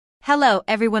Hello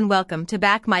everyone, welcome to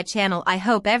back my channel. I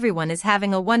hope everyone is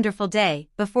having a wonderful day.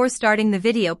 Before starting the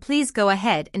video, please go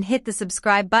ahead and hit the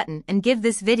subscribe button and give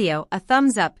this video a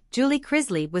thumbs up. Julie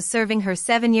Chrisley was serving her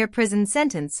 7-year prison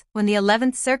sentence when the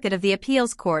 11th Circuit of the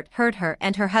Appeals Court heard her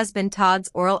and her husband Todd's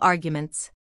oral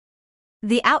arguments.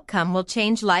 The outcome will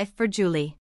change life for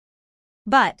Julie.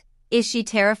 But, is she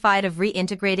terrified of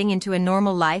reintegrating into a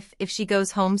normal life if she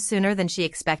goes home sooner than she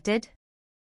expected?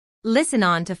 Listen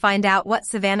on to find out what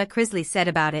Savannah Chrisley said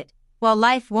about it. While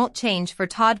life won't change for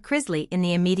Todd Chrisley in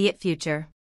the immediate future,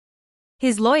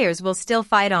 his lawyers will still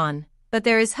fight on, but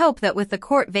there is hope that with the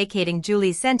court vacating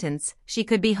Julie's sentence, she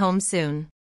could be home soon.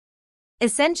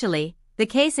 Essentially, the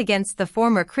case against the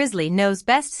former Chrisley Knows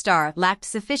Best star lacked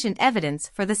sufficient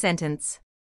evidence for the sentence.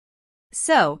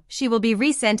 So, she will be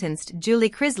resentenced.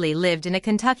 Julie Chrisley lived in a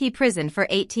Kentucky prison for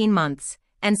 18 months.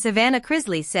 And Savannah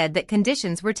Chrisley said that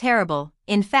conditions were terrible.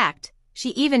 In fact, she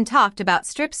even talked about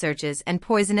strip searches and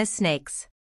poisonous snakes.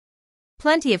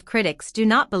 Plenty of critics do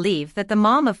not believe that the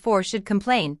mom of 4 should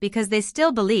complain because they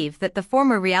still believe that the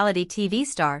former reality TV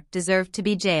star deserved to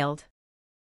be jailed.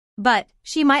 But,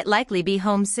 she might likely be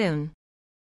home soon.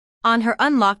 On her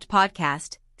Unlocked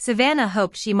podcast, Savannah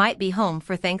hoped she might be home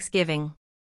for Thanksgiving.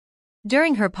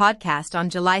 During her podcast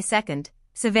on July 2nd,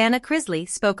 Savannah Chrisley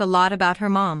spoke a lot about her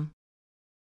mom.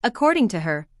 According to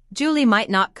her, Julie might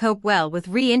not cope well with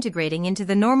reintegrating into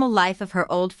the normal life of her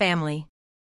old family.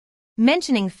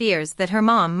 Mentioning fears that her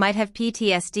mom might have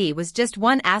PTSD was just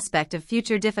one aspect of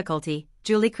future difficulty.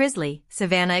 Julie Chrisley,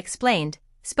 Savannah explained,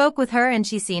 spoke with her and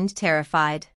she seemed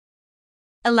terrified.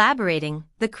 Elaborating,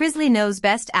 the Chrisley Knows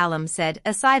Best alum said,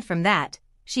 aside from that,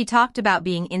 she talked about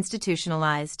being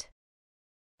institutionalized.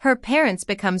 Her parents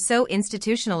become so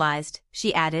institutionalized,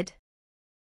 she added.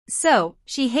 So,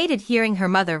 she hated hearing her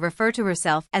mother refer to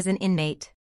herself as an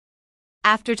inmate.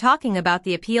 After talking about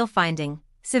the appeal finding,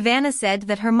 Savannah said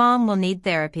that her mom will need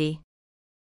therapy.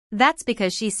 That's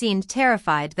because she seemed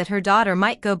terrified that her daughter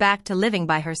might go back to living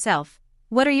by herself.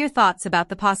 What are your thoughts about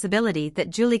the possibility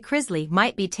that Julie Chrisley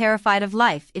might be terrified of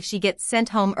life if she gets sent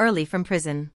home early from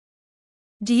prison?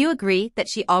 Do you agree that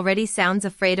she already sounds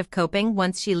afraid of coping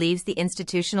once she leaves the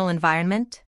institutional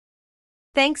environment?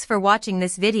 Thanks for watching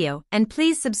this video and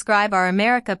please subscribe our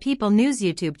America People News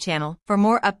YouTube channel for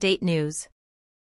more update news.